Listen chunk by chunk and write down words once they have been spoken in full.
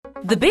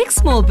The Big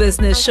Small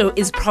Business Show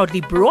is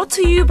proudly brought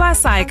to you by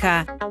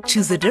SAICA.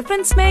 Choose a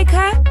difference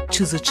maker,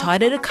 choose a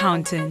chartered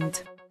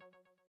accountant.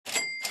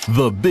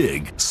 The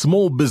Big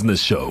Small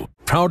Business Show,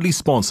 proudly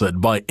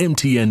sponsored by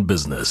MTN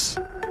Business.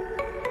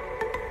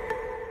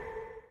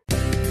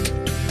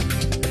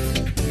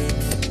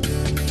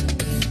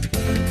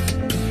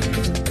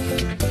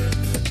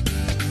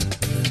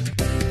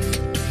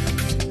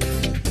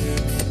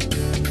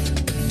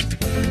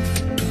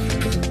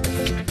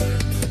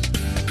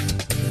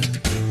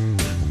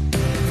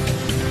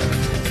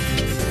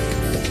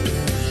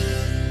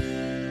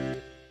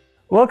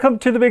 Welcome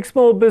to the Big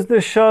Small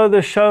Business Show,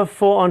 the show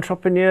for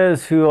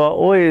entrepreneurs who are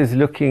always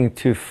looking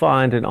to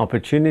find an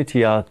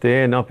opportunity out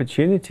there. And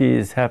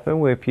opportunities happen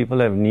where people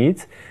have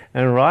needs.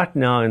 And right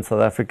now in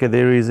South Africa,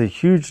 there is a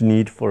huge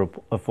need for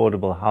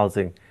affordable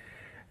housing.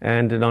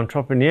 And an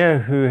entrepreneur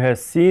who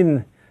has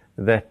seen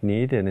that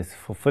need and is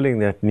fulfilling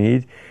that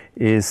need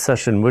is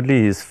Sashin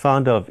Moodley. He's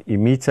founder of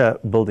Imita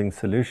Building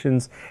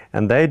Solutions,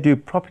 and they do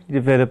property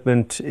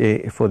development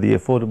for the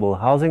affordable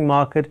housing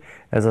market,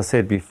 as I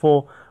said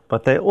before.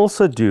 But they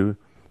also do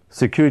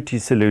security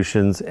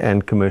solutions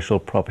and commercial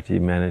property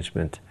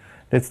management.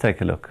 Let's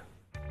take a look.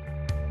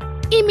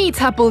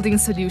 Imita Building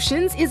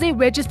Solutions is a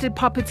registered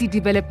property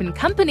development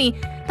company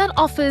that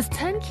offers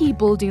turnkey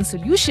building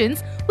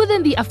solutions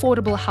within the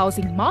affordable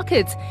housing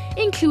market,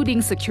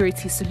 including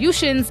security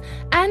solutions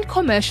and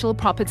commercial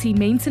property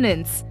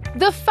maintenance.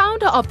 The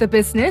founder of the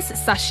business,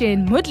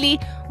 Sashin Moodley,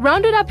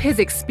 rounded up his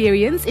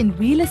experience in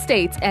real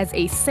estate as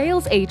a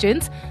sales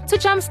agent to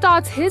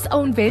jumpstart his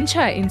own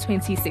venture in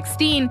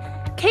 2016,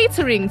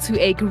 catering to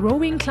a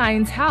growing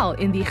clientele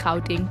in the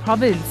Gauteng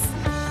province.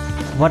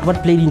 What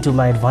played into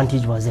my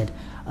advantage was that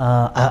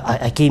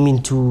I came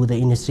into the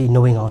industry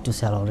knowing how to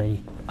sell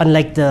already.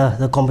 Unlike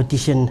the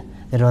competition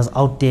that was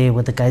out there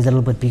with the guys, a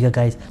little bit bigger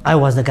guys, I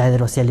was the guy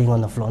that was selling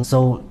on the floor.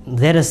 So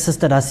that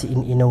assisted us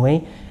in a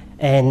way.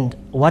 And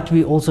what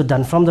we also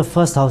done from the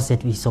first house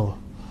that we sold,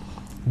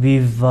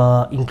 we've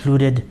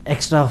included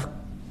extra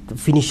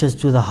finishes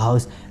to the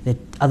house that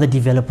other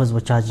developers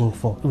were charging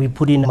for. We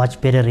put in a much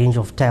better range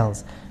of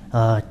tiles,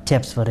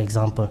 taps for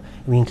example.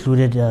 We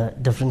included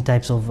different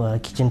types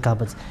of kitchen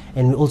cupboards,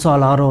 and we also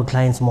allowed our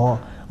clients more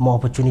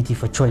opportunity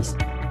for choice.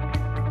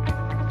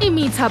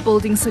 Imita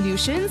Building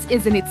Solutions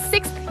is in its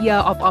 6th year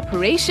of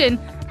operation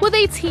with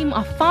a team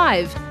of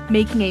 5,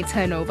 making a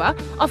turnover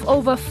of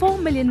over 4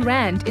 million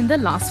rand in the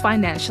last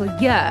financial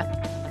year.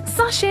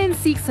 Sashin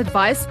seeks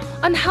advice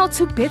on how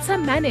to better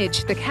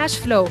manage the cash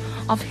flow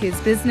of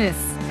his business.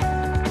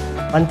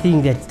 One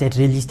thing that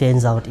really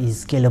stands out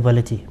is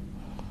scalability.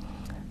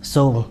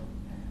 So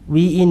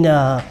we in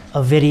a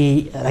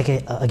very, like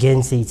I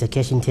again say, it's a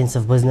cash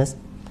intensive business,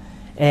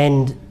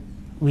 and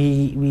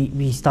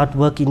we start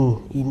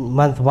working in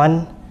month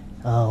 1,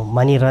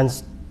 money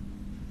runs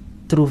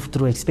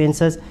through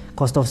expenses,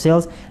 cost of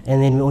sales,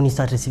 and then we only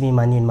start receiving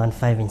money in month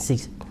 5 and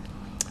 6.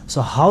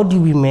 So how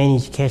do we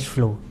manage cash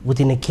flow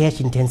within a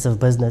cash intensive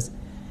business,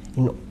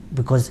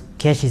 because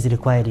cash is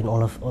required in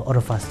all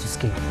of us to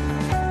scale.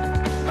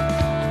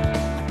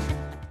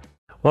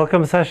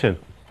 Welcome, Sashin.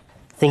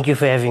 Thank you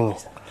for having me.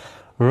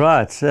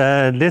 Right,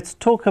 let's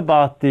talk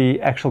about the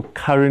actual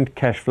current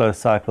cash flow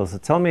cycle. So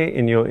tell me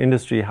in your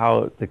industry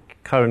how the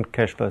current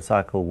cash flow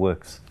cycle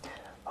works.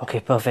 Okay,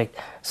 perfect.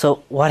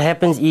 So what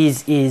happens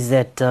is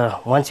that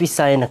once we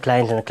sign a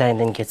client and the client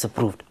then gets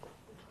approved,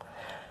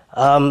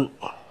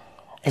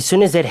 as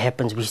soon as that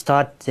happens, we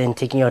start then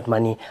taking out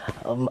money,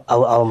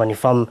 our money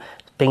from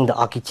paying the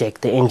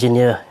architect, the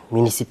engineer,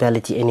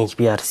 municipality,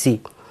 NHBRC.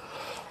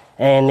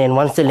 And then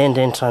once the land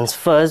then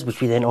transfers,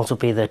 which we then also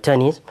pay the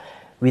attorneys,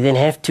 we then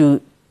have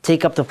to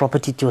take up the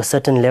property to a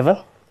certain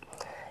level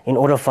in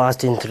order for us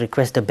to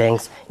request the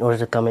banks in order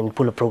to come and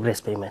pull a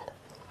progress payment.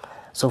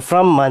 So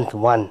from month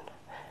 1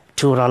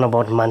 to around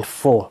about month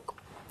 4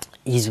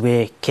 is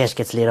where cash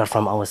gets laid out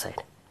from our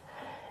side.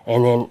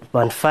 And then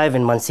month 5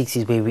 and month 6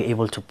 is where we're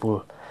able to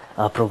pull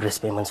progress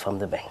payments from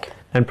the bank.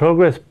 And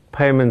progress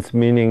payments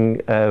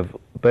meaning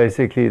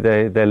basically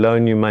they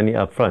loan you money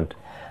up front?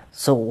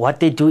 So what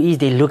they do is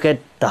they look at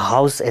the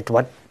house, at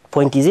what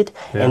point is it,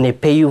 and they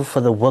pay you for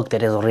the work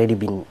that has already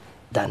been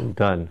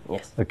done.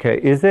 Yes. Okay.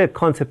 Is there a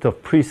concept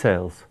of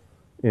pre-sales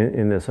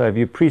in this? So have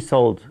you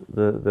pre-sold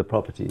the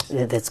properties?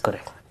 Yeah, that's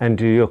correct. And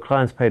do your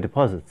clients pay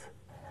deposits?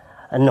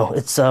 No,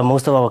 it's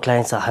most of our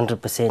clients are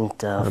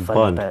 100%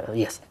 funded.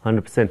 Yes.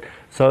 100%.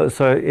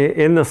 So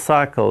in the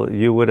cycle,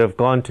 you would have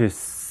gone to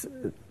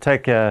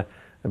take a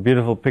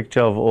beautiful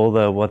picture of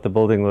what the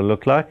building will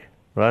look like,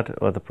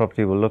 right? What the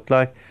property will look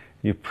like.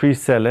 You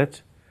pre-sell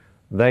it.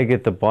 They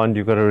get the bond.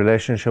 You've got a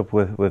relationship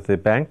with the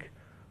bank,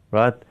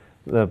 right?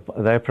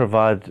 They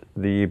provide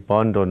the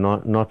bond or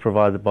not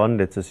provide the bond.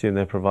 Let's assume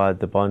they provide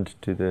the bond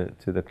to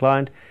the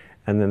client,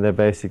 and then they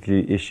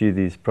basically issue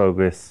these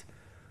progress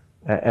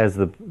as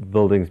the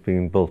building's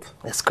being built.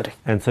 That's correct.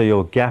 And so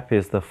your gap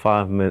is the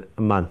 5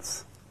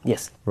 months.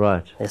 Yes.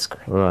 Right. That's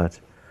correct. Right.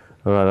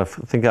 All right. I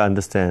think I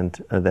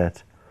understand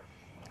that.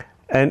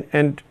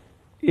 And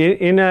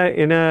in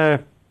a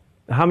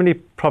how many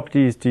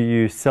properties do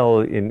you sell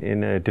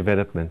in a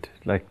development?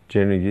 Like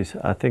generally,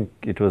 I think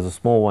it was a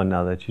small one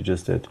now that you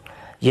just did.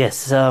 Yes.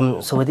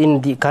 So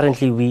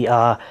currently we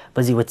are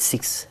busy with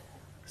 6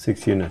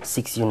 units.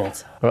 6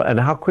 units. Right, and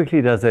how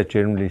quickly does that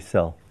generally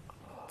sell?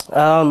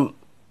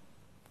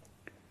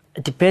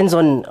 It depends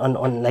on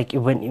like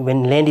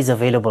when land is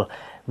available,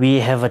 we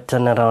have a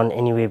turnaround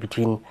anywhere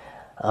between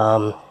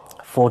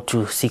 4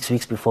 to 6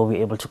 weeks before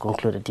we're able to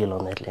conclude a deal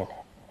on that land,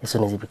 as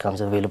soon as it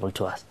becomes available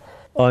to us.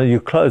 Oh, you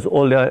close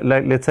all,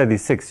 like let's say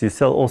these 6, you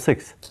sell all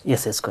 6?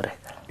 Yes, that's correct.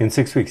 In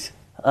 6 weeks?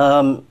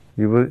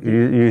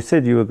 You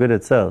said you were good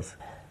at sales.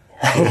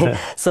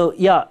 So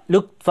yeah,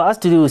 look, for us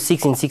to do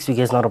 6 in 6 weeks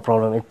is not a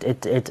problem.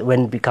 It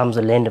when it becomes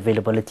a land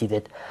availability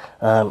that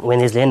when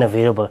there's land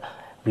available,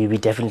 we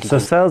definitely. So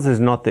sales is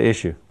not the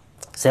issue.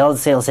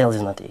 Sales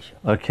is not the issue.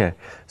 Okay,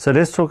 so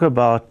let's talk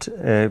about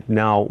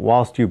now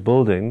whilst you're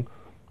building.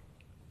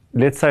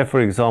 Let's say,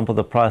 for example,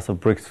 the price of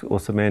bricks or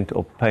cement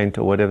or paint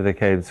or whatever the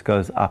case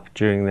goes up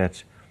during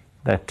that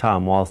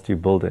time whilst you're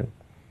building.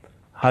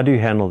 How do you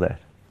handle that?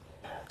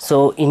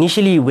 So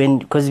initially,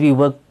 because we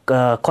work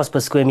cost per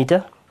square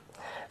meter,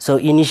 so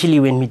initially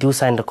when we do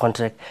sign the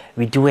contract,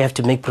 we do have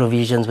to make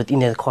provisions within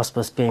the cost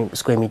per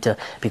square meter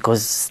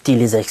because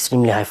steel is an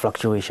extremely high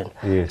fluctuation.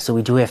 Yes. So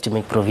we do have to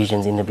make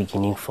provisions in the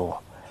beginning for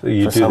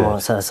some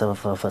of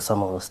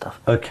the stuff.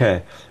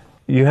 Okay.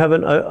 You have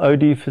an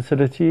OD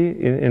facility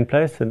in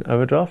place, an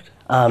overdraft?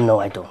 No,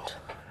 I don't.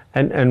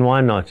 And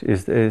why not?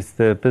 Is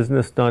the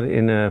business not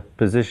in a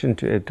position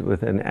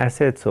with an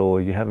assets,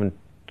 or you haven't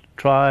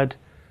tried?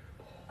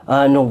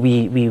 No,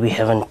 we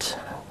haven't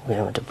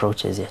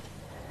approached as yet.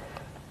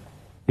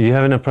 You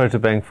haven't approached a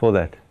bank for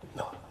that?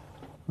 No.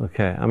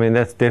 Okay. I mean,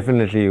 that's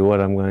definitely what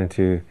I'm going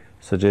to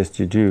suggest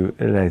you do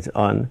later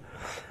on.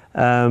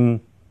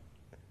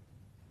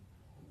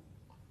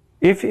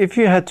 If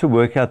you had to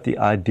work out the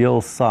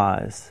ideal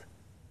size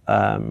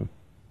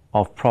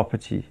of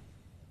property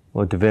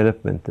or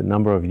development, the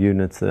number of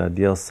units, the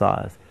ideal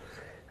size,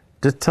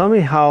 just tell me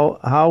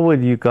how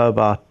would you go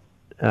about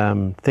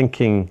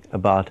thinking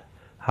about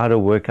how to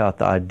work out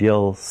the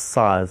ideal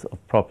size of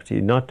property,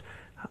 not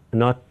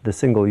the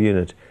single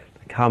unit,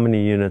 like how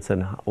many units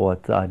and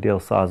what the ideal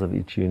size of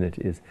each unit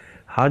is.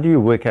 How do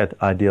you work out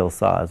ideal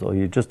size, or are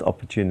you just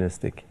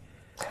opportunistic?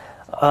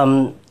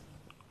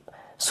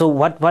 So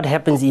what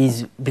happens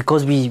is,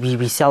 because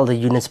we sell the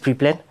units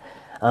pre-planned,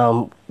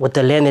 with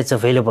the land that's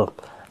available,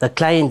 the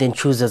client then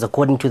chooses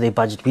according to their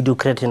budget. We do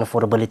credit and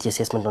affordability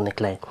assessment on the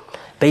client.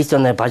 Based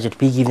on their budget,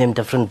 we give them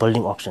different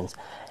building options,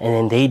 and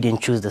then they then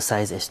choose the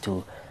size as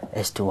to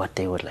what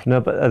they would like.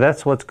 No, but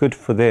that's what's good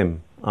for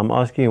them. I'm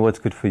asking you what's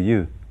good for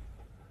you.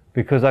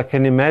 Because I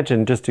can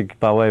imagine,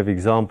 by way of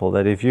example,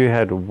 that if you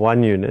had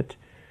 1 unit,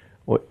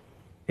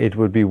 it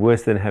would be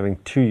worse than having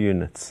 2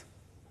 units.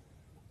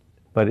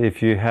 But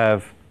if you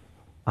have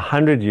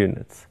 100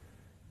 units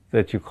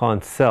that you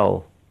can't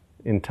sell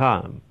in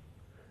time,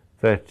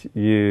 that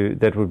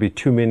would be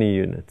too many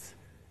units.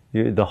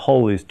 The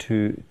hole is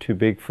too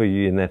big for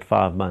you in that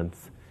 5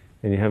 months,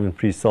 and you haven't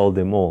pre-sold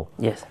them all.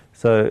 Yes.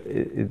 So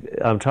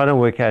I'm trying to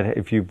work out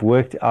if you've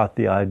worked out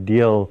the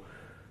ideal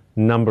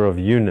number of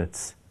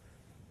units,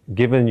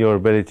 given your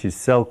ability to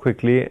sell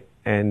quickly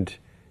and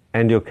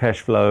your cash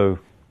flow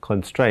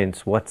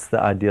constraints. What's the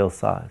ideal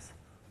size?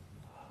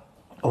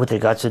 With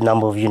regards to the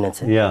number of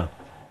units? Yeah.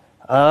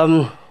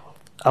 I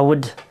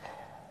would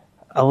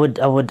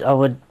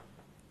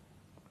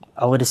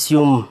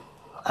assume,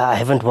 I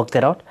haven't worked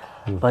that out,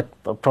 but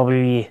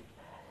probably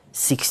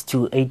 6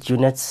 to 8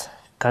 units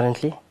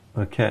currently.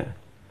 Okay.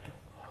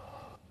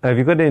 Have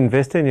you got an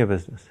investor in your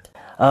business?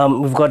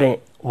 We've got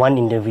one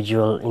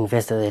individual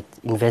investor that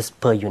invests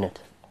per unit.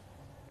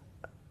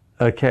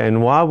 Okay,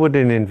 and why would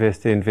an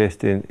investor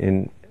invest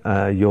in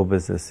your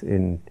business,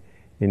 in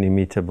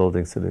Imita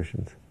Building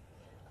Solutions?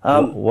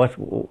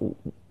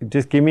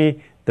 Just give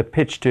me the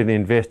pitch to an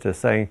investor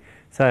say,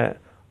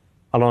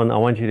 Alon, I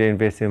want you to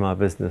invest in my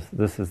business.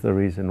 This is the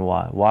reason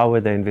why. Why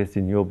would they invest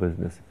in your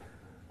business?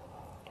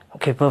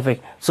 Okay,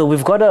 perfect. So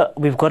we've got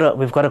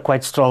a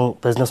quite strong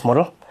business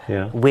model.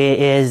 Yeah.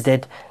 Whereas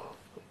that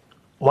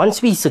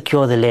once we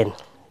secure the land,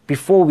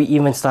 before we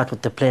even start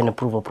with the plan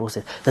approval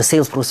process, the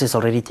sales process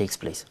already takes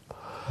place.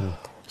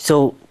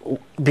 So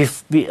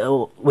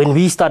when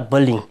we start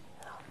building,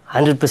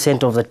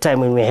 100% of the time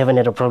when we haven't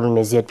had a problem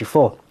as yet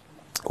before,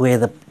 where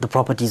the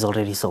property is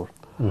already sold.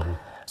 Mm-hmm.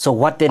 So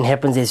what then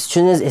happens is,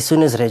 as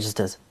soon as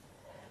registers,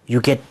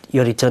 you get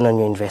your return on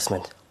your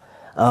investment.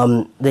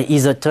 There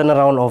is a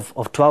turnaround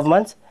of 12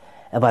 months,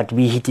 but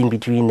we hit in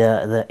between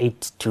the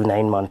 8 to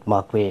 9 month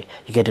mark where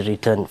you get a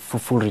return,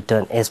 full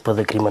return as per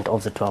the agreement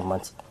of the 12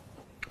 months.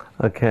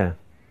 Okay.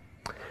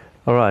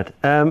 All right.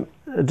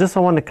 Just I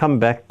want to come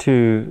back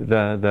to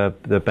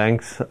the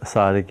bank's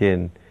side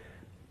again.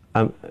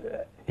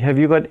 Have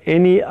you got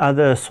any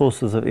other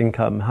sources of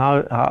income?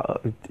 How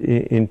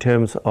in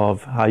terms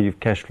of how you've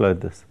cash flowed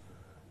this?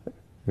 Have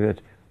you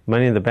got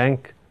money in the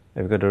bank?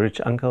 Have you got a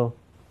rich uncle?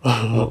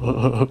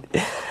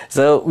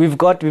 So we've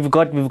got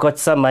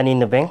some money in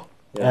the bank.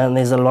 And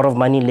there's a lot of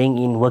money laying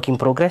in work in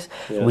progress,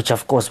 which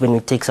of course when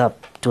it takes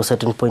up to a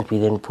certain point, we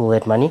then pull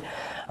that money.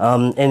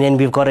 And then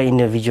we've got an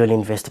individual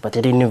investor, but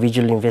that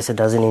individual investor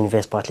doesn't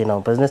invest partly in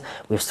our business.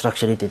 We've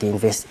structured it that they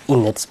invest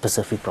in that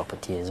specific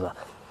property as well.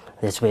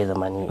 That's where the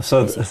money is.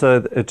 So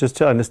just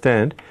to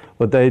understand,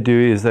 what they do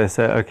is they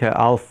say, okay,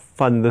 I'll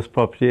fund this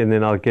property and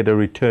then I'll get a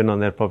return on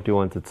that property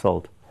once it's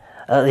sold.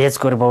 That's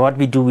good. But what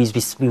we do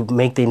is we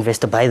make the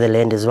investor buy the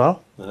land as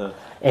well,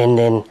 and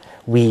then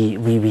we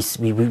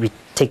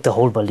take the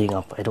whole building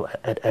up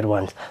at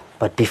once.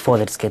 But before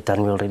that gets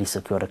done, we already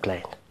secure a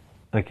client.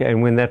 Okay,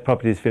 and when that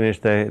property is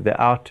finished, they're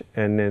out,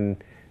 and then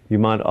you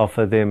might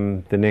offer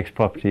them the next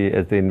property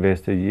as the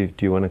investor. Do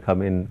you want to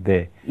come in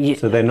there? Yeah.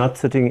 So they're not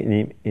sitting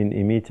in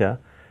Imita,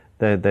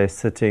 they're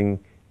sitting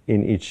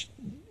in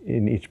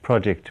each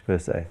project per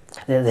se.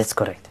 That's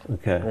correct.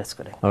 Okay. That's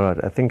correct. All right,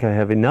 I think I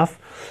have enough.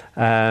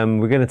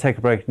 We're going to take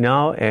a break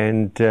now,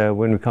 and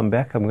when we come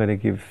back, I'm going to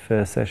give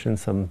Session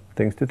some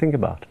things to think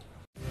about.